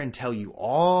sit there and tell you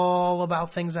all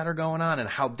about things that are going on and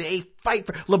how they fight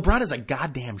for. LeBron is a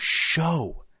goddamn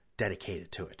show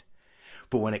dedicated to it.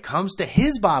 But when it comes to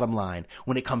his bottom line,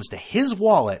 when it comes to his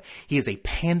wallet, he is a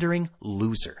pandering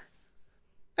loser.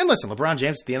 And listen, LeBron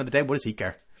James, at the end of the day, what does he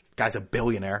care? Guy's a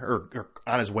billionaire or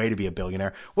on his way to be a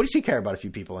billionaire. What does he care about a few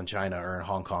people in China or in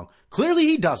Hong Kong? Clearly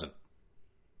he doesn't.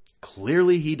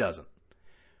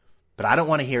 But I don't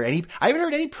want to hear I haven't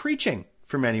heard any preaching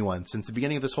from anyone since the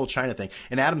beginning of this whole China thing.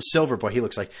 And Adam Silver, boy, he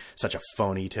looks like such a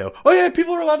phony too. Oh yeah,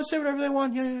 people are allowed to say whatever they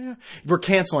want. Yeah. We're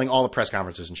canceling all the press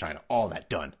conferences in China. All that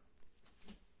done.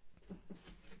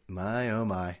 My, oh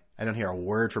my. I don't hear a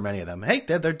word from any of them. Hey,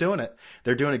 they're doing it.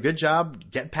 They're doing a good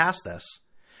job getting past this.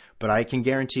 But I can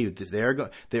guarantee you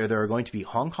that there are going to be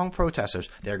Hong Kong protesters.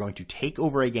 They're going to take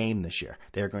over a game this year.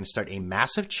 They're going to start a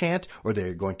massive chant, or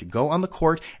they're going to go on the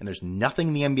court, and there's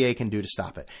nothing the NBA can do to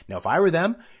stop it. Now, if I were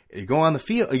them, you go on the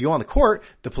field, you go on the court,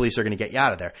 the police are going to get you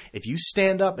out of there. If you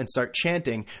stand up and start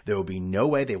chanting, there will be no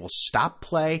way they will stop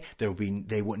play. They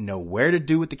wouldn't know where to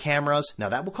do with the cameras. Now,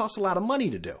 that will cost a lot of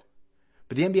money to do.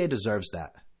 But the NBA deserves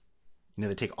that.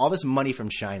 They take all this money from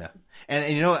China. And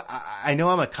I know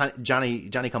I'm a Johnny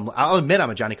come. I'll admit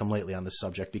I'm a Johnny come lately on this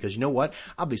subject because you know what?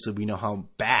 Obviously, we know how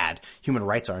bad human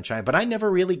rights are in China, but I never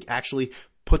really actually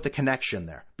put the connection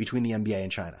there between the NBA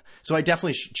and China. So I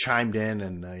definitely chimed in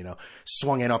and,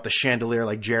 swung in off the chandelier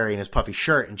like Jerry in his puffy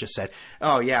shirt and just said,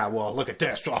 oh yeah, well, look at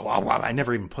this. I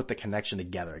never even put the connection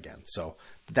together again. So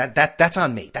that's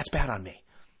on me. That's bad on me.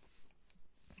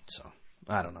 So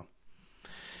I don't know.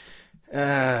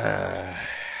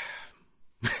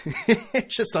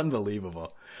 It's just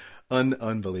unbelievable.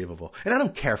 Unbelievable. And I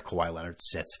don't care if Kawhi Leonard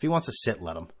sits. If he wants to sit,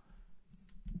 let him.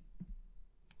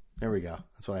 There we go.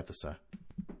 That's what I have to say.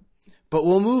 But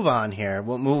we'll move on here.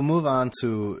 We'll move on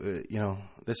to,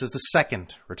 this is the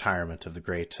second retirement of the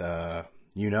great,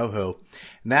 you-know-who.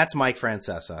 And that's Mike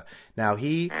Francesa. Now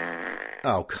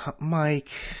Mike.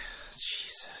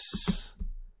 Jesus.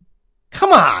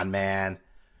 Come on, man.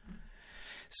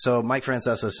 So Mike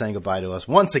Francesa is saying goodbye to us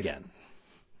once again.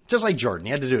 Just like Jordan.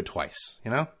 He had to do it twice, I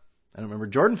don't remember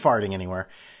Jordan farting anywhere.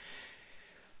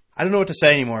 I don't know what to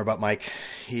say anymore about Mike.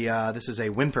 This is a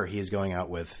whimper he is going out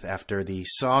with after the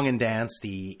song and dance,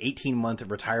 the 18-month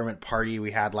retirement party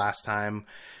we had last time,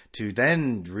 to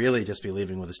then really just be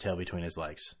leaving with his tail between his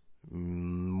legs. I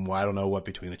don't know what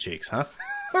between the cheeks, huh?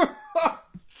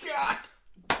 God.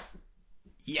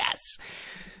 Yes.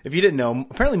 If you didn't know,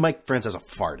 apparently Mike Francesa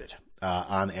farted.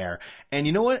 On air. And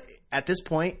you know what? At this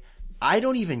point, I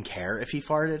don't even care if he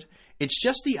farted. It's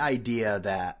just the idea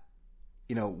that,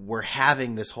 we're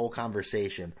having this whole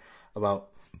conversation about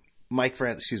Mike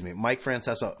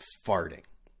Francesa farting.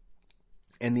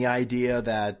 And the idea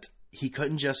that he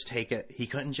couldn't just take it. He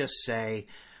couldn't just say,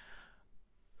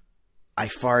 I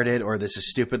farted, or this is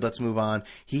stupid, let's move on.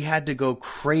 He had to go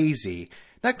crazy.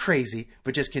 Not crazy,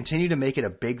 but just continue to make it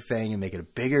a big thing and make it a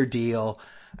bigger deal.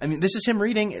 I mean, this is him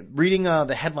reading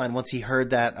the headline once he heard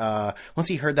that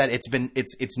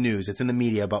it's news. It's in the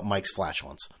media about Mike's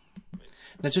flatulence.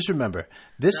 Now, just remember,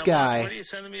 this guy. What are you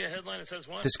sending me a headline that says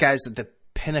what? This guy's the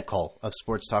pinnacle of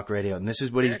sports talk radio, and this is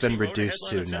what he's been reduced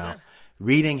to now: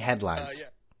 reading headlines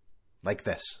like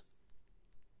this.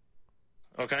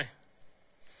 Okay.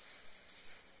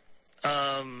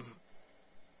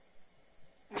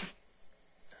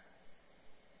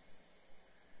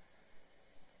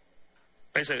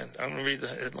 Wait a second. I'm going to read the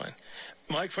headline.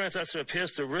 Mike Francesa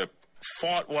appears to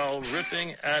fart while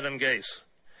ripping Adam Gase.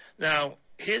 Now,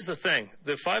 here's the thing.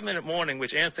 The 5-minute warning,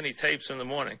 which Anthony tapes in the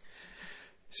morning.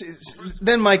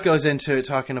 Then Mike goes into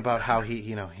talking about how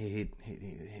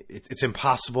it's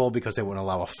impossible because they wouldn't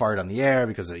allow a fart on the air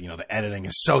because, the editing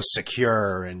is so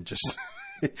secure and just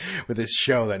with this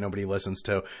show that nobody listens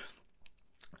to.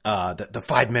 the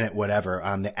 5-minute whatever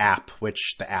on the app,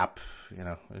 which the app,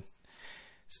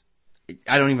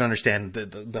 I don't even understand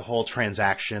the whole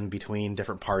transaction between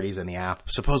different parties in the app.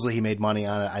 Supposedly he made money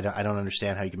on it. I don't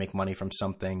understand how you can make money from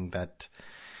something that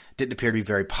didn't appear to be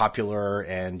very popular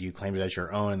and you claimed it as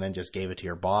your own and then just gave it to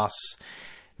your boss.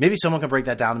 Maybe someone can break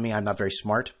that down to me. I'm not very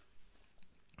smart,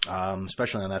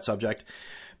 especially on that subject.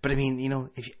 But I mean,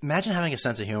 imagine having a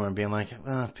sense of humor and being like,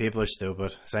 people are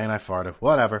stupid, saying I farted,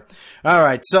 whatever. All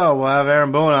right, so we'll have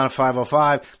Aaron Boone on at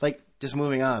 5:05. Like, just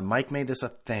moving on. Mike made this a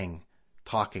thing,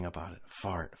 talking about it.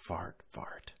 Fart, fart,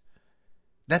 fart.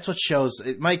 That's what shows.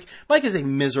 Mike is a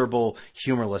miserable,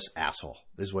 humorless asshole,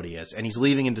 is what he is. And he's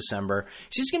leaving in December.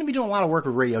 He's going to be doing a lot of work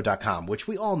with Radio.com, which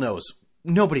we all know is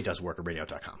nobody does work at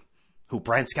Radio.com. Who,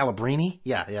 Brian Scalabrine?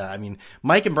 Yeah. I mean,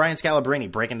 Mike and Brian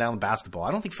Scalabrine breaking down the basketball.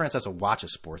 I don't think Francesa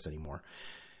watches sports anymore.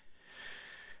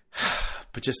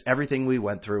 But just everything we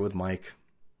went through with Mike,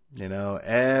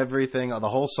 everything, the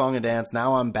whole song and dance.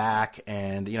 Now I'm back.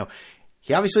 And,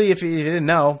 he obviously, if you didn't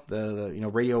know, the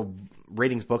radio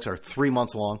ratings books are 3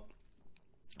 months long.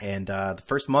 And the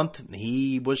first month,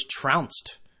 he was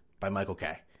trounced by Michael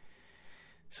Kay.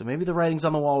 So maybe the writing's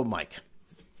on the wall with Mike.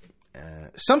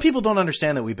 Some people don't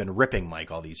understand that we've been ripping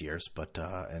Mike all these years,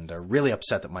 and are really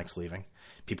upset that Mike's leaving.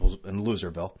 People in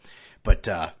Loserville. But,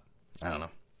 I don't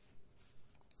know.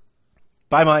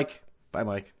 Bye, Mike. Bye,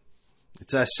 Mike.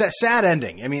 It's a sad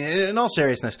ending. I mean, in all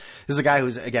seriousness, this is a guy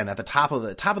who's, again, at the top of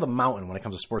the mountain when it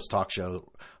comes to sports talk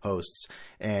show hosts,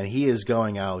 and he is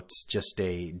going out just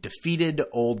a defeated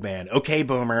old man. Okay,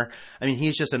 boomer. I mean,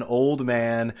 he's just an old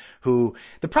man who,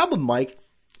 the problem with Mike,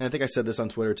 and I think I said this on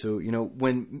Twitter too,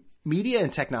 when media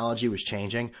and technology was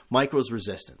changing, Mike was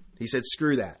resistant. He said,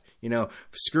 screw that.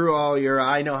 Screw all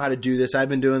I know how to do this. I've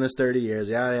been doing this 30 years.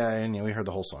 Yeah. And we heard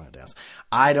the whole song and dance.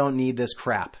 I don't need this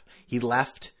crap. He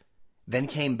left, then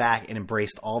came back and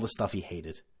embraced all the stuff he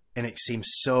hated. And it seems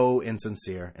so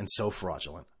insincere and so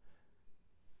fraudulent.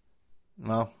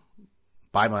 Well,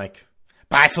 bye, Mike.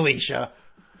 Bye, Felicia.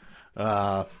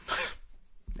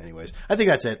 Anyways, I think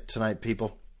that's it tonight,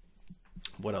 people.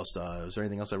 What else? Was there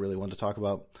anything else I really wanted to talk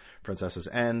about? Francesa's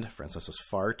End, Francesa's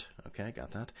Fart. Okay,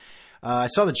 got that. I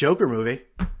saw the Joker movie.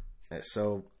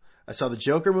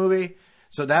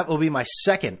 So that will be my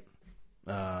second,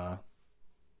 what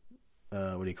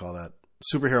do you call that?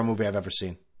 Superhero movie I've ever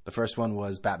seen. The first one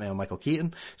was Batman with Michael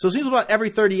Keaton. So it seems about every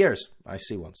 30 years I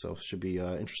see one. So it should be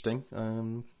interesting.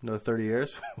 Another 30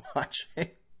 years watching.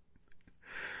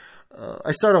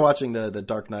 I started watching the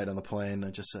Dark Knight on the plane.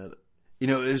 I just said, it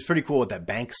was pretty cool with that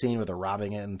bank scene where they're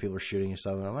robbing it and people are shooting and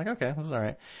stuff. And I'm like, okay, this is all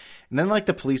right. And then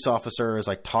the police officer is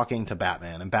talking to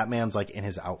Batman and Batman's in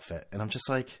his outfit. And I'm just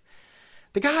like,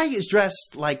 the guy is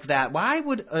dressed like that. Why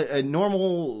would a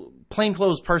normal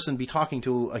plainclothes person be talking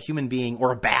to a human being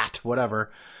or a bat,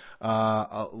 whatever,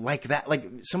 like that? Like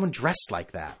someone dressed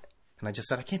like that. And I just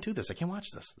said, I can't do this. I can't watch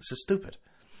this. This is stupid.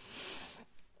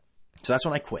 So that's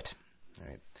when I quit. All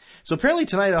right. So apparently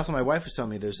tonight, also my wife was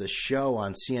telling me there's this show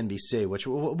on CNBC, which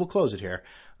we'll close it here.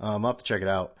 I'll have to check it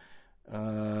out.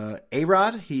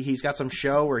 A-Rod, he's got some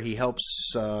show where he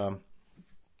helps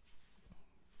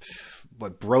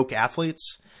broke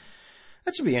athletes.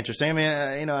 That should be interesting. I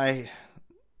mean,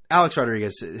 Alex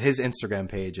Rodriguez, his Instagram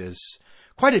page is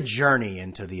quite a journey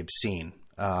into the obscene.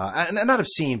 Not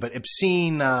obscene, but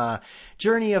obscene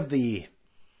journey of the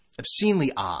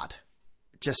obscenely odd.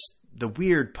 Just the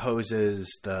weird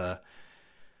poses,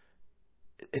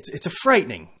 it's a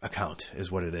frightening account is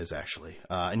what it is actually.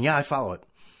 And yeah, I follow it.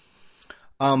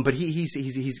 But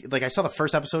he's like, I saw the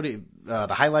first episode,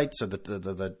 the highlights of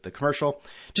the commercial.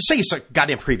 Just say you saw a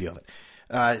goddamn preview of it.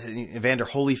 Evander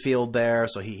Holyfield there.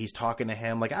 So he's talking to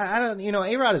him. Like, I don't,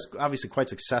 A-Rod is obviously quite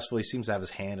successful. He seems to have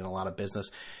his hand in a lot of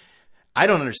business. I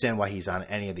don't understand why he's on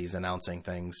any of these announcing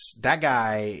things. That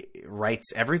guy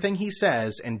writes everything he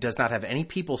says and does not have any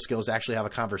people skills to actually have a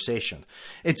conversation.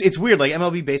 It's weird. Like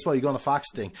MLB baseball, you go on the Fox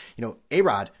thing,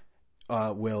 A-Rod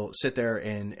will sit there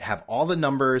and have all the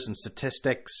numbers and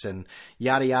statistics and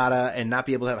yada yada and not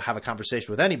be able to have a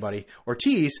conversation with anybody.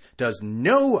 Ortiz does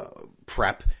no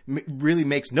prep, really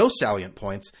makes no salient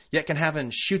points, yet can have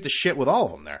and shoot the shit with all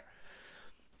of them there.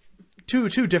 Two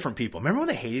different people. Remember when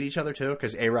they hated each other too?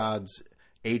 Because A-Rod's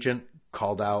agent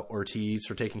called out Ortiz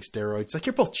for taking steroids. It's like,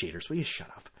 you're both cheaters. Will you shut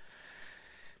up?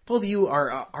 Both of you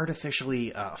are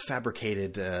artificially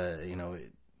fabricated,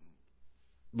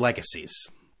 legacies.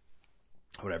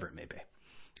 Whatever it may be.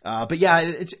 But yeah,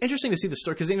 it's interesting to see the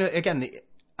story. Because, again,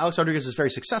 Alex Rodriguez is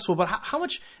very successful, but how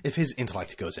much of his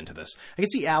intellect goes into this? I can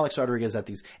see Alex Rodriguez at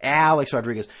these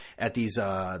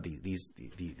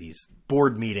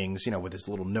board meetings, you know, with his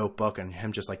little notebook and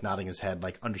him just like nodding his head,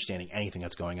 like understanding anything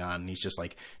that's going on. And he's just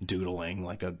like doodling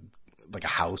like a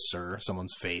house or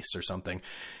someone's face or something,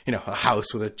 you know, a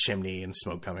house with a chimney and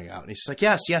smoke coming out. And he's just like,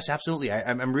 yes, absolutely.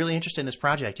 I'm really interested in this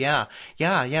project. Yeah,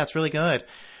 it's really good.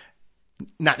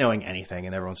 Not knowing anything.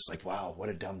 And everyone's just like, wow, what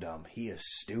a dum-dum. He is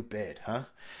stupid, huh?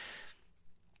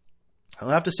 I'll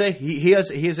have to say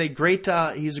he's a great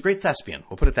thespian.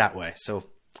 We'll put it that way. So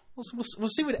we'll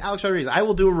see what Alex Rodriguez. I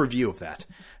will do a review of that.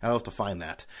 I'll have to find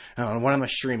that on one of my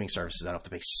streaming services. I'll have to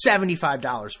pay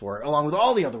 $75 for it, along with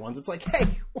all the other ones. It's like, hey,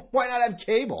 why not have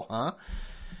cable, huh?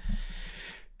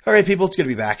 All right, people, it's good to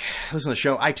be back. Listen to the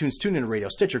show, iTunes, TuneIn Radio,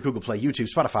 Stitcher, Google Play, YouTube,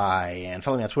 Spotify, and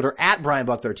follow me on Twitter at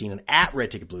BrianBuck13 and at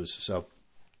Red Ticket Blues. So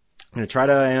I'm going to try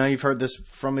to, I know you've heard this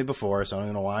from me before, so I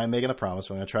don't know why I'm making a promise.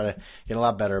 But I'm going to try to get a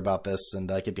lot better about this and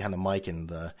get behind the mic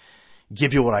and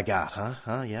give you what I got,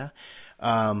 huh? Yeah.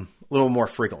 A little more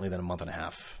frequently than a month and a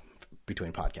half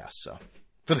between podcasts. So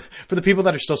for the people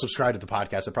that are still subscribed to the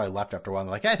podcast, they probably left after a while.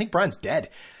 They're like, I think Brian's dead.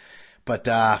 But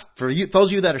for you, those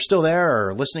of you that are still there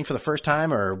or listening for the first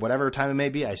time or whatever time it may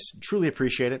be, I truly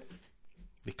appreciate it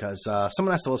because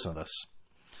someone has to listen to this.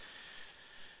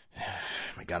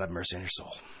 My God, have mercy on your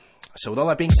soul. So with all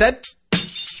that being said,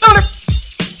 on it!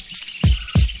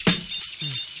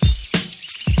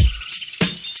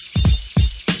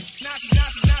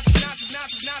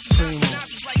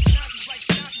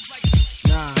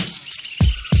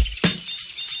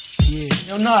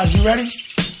 Yo, Nas, you ready?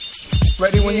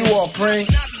 Ready when you all pray.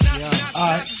 Yeah.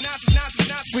 All right.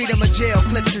 Freedom of jail,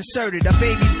 clips inserted. A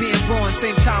baby's being born,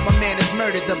 same time a man is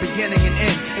murdered. The beginning and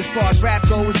end. As far as rap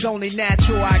go, it's only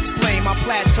natural. I explain my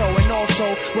plateau and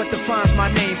also what defines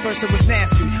my name. First it was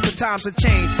nasty, but times have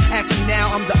changed. Actually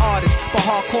now I'm the artist, but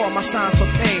hardcore my signs for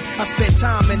pain. I spent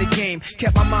time in the game,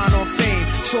 kept my mind on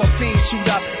fame. Saw fiends shoot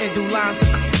up and do lines of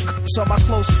saw my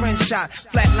close friend shot,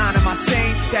 flatlining my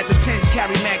sane. That depends,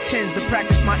 carry Mac 10s to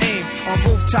practice my aim. On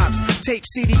rooftops, tape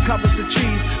CD covers the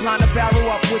trees. Line a barrel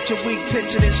up with your weak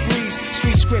picture and squeeze.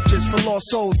 Street scriptures for lost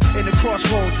souls in the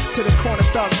crossroads. To the corner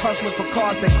thugs hustling for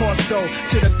cars that cost dough.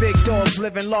 To the big dogs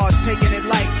living large, taking it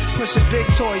light. Pushing big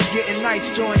toys, getting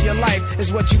nice, join your life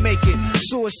is what you make it.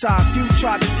 Suicide, few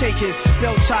tried to take it.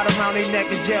 Belt tied around their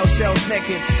neck in jail cells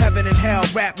naked. Heaven and hell,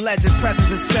 rap legend,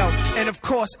 presence is felt. And of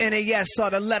course, NAS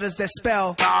are the letters that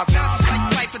spell. Now it's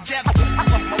like life or death.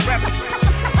 My rap,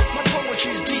 my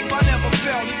poetry's deep, I never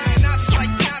felt. Now it's like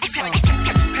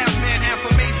half man, half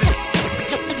amazing.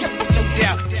 No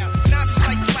doubt. Now it's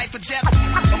like life or death.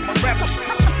 My rap,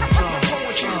 my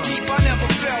poetry's deep, I never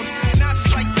felt. Now it's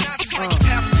like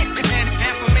half man,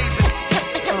 half amazing.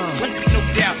 No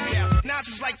doubt. Now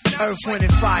it's like Earth, wind,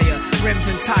 and fire, rims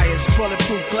and tires,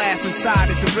 bulletproof glass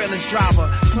inside is the realest driver.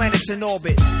 Planets in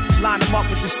orbit, line them up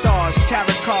with the stars. Tarot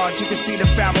cards, you can see the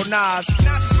Pharaoh Nas.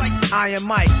 Iron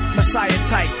Mike, Messiah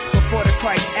type. Before the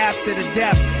Christ, after the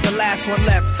death, the last one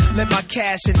left. Let my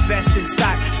cash invest in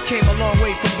stock. Came a long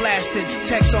way from blasting.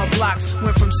 Text on blocks,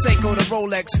 went from Seiko to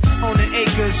Rolex. Owning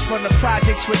acres from the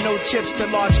projects with no chips to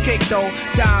large cake though.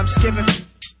 Dimes giving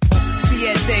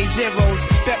Siete zeros,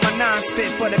 bet my nine spit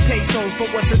for the pesos. But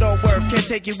what's it all worth? Can't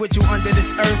take you with you under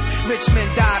this earth. Rich men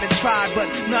died and tried, but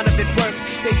none of it worked.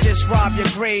 They just rob your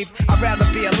grave. I'd rather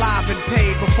be alive and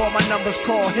paid before my numbers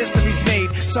call. History's made.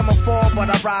 Some will fall, but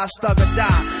I rise, thug or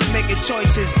die. Making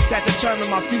choices that determine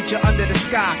my future under the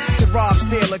sky. To rob,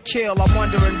 steal, or kill, I'm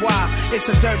wondering why. It's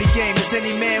a dirty game. Is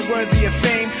any man worthy of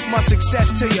fame? Much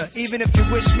success to you, even if you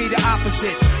wish me the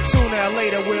opposite. Sooner or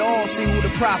later, we'll all see who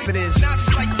the prophet is. Now it's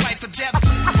like life or death.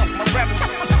 My rap,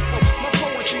 my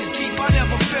poetry's deep, I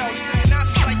never felt. Now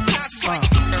it's like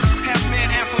half man,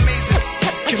 half amazing.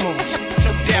 Come on.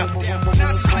 No doubt.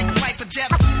 Now it's like life or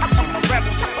death. My rap,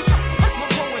 my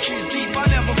poetry's deep, I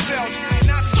never felt.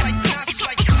 Now it's like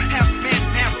half man,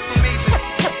 half amazing.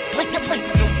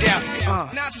 No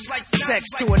doubt. Now it's like sex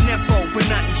to a nympho, but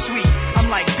nothing sweet. I'm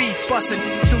like beef busting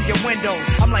through your windows.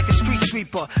 I'm like a street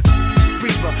sweeper.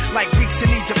 Reaper, like Greeks in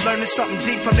Egypt, learning something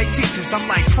deep from their teachers. I'm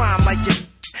like crime, like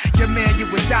your man you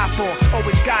would die for.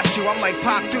 Always got you. I'm like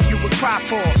Pop Duke, you would cry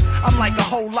for. I'm like a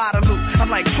whole lot of loot. I'm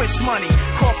like Chris Money,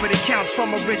 corporate accounts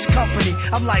from a rich company.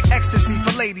 I'm like ecstasy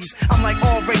for ladies. I'm like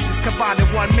all races combined in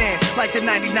one man. Like the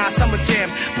 99 Summer Jam,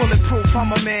 bulletproof,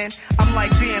 I'm a man. I'm like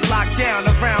being locked down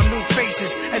around new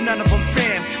faces, and none of them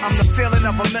fam. I'm the feeling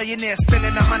of a millionaire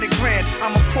spending $100 grand.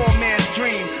 I'm a poor man's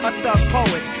dream, a thug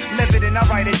poet. Live it and I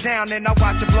write it down and I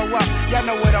watch it blow up. Y'all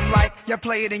know what I'm like. Y'all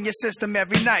play it in your system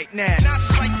every night now. Now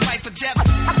it's like life or death.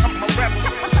 My rap,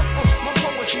 my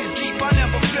poetry's deep, I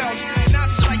never felt.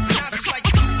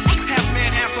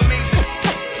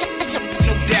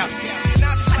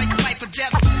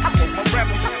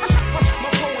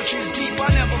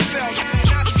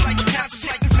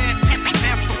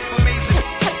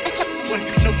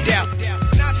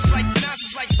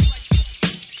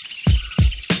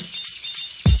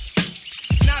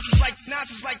 Nas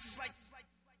is like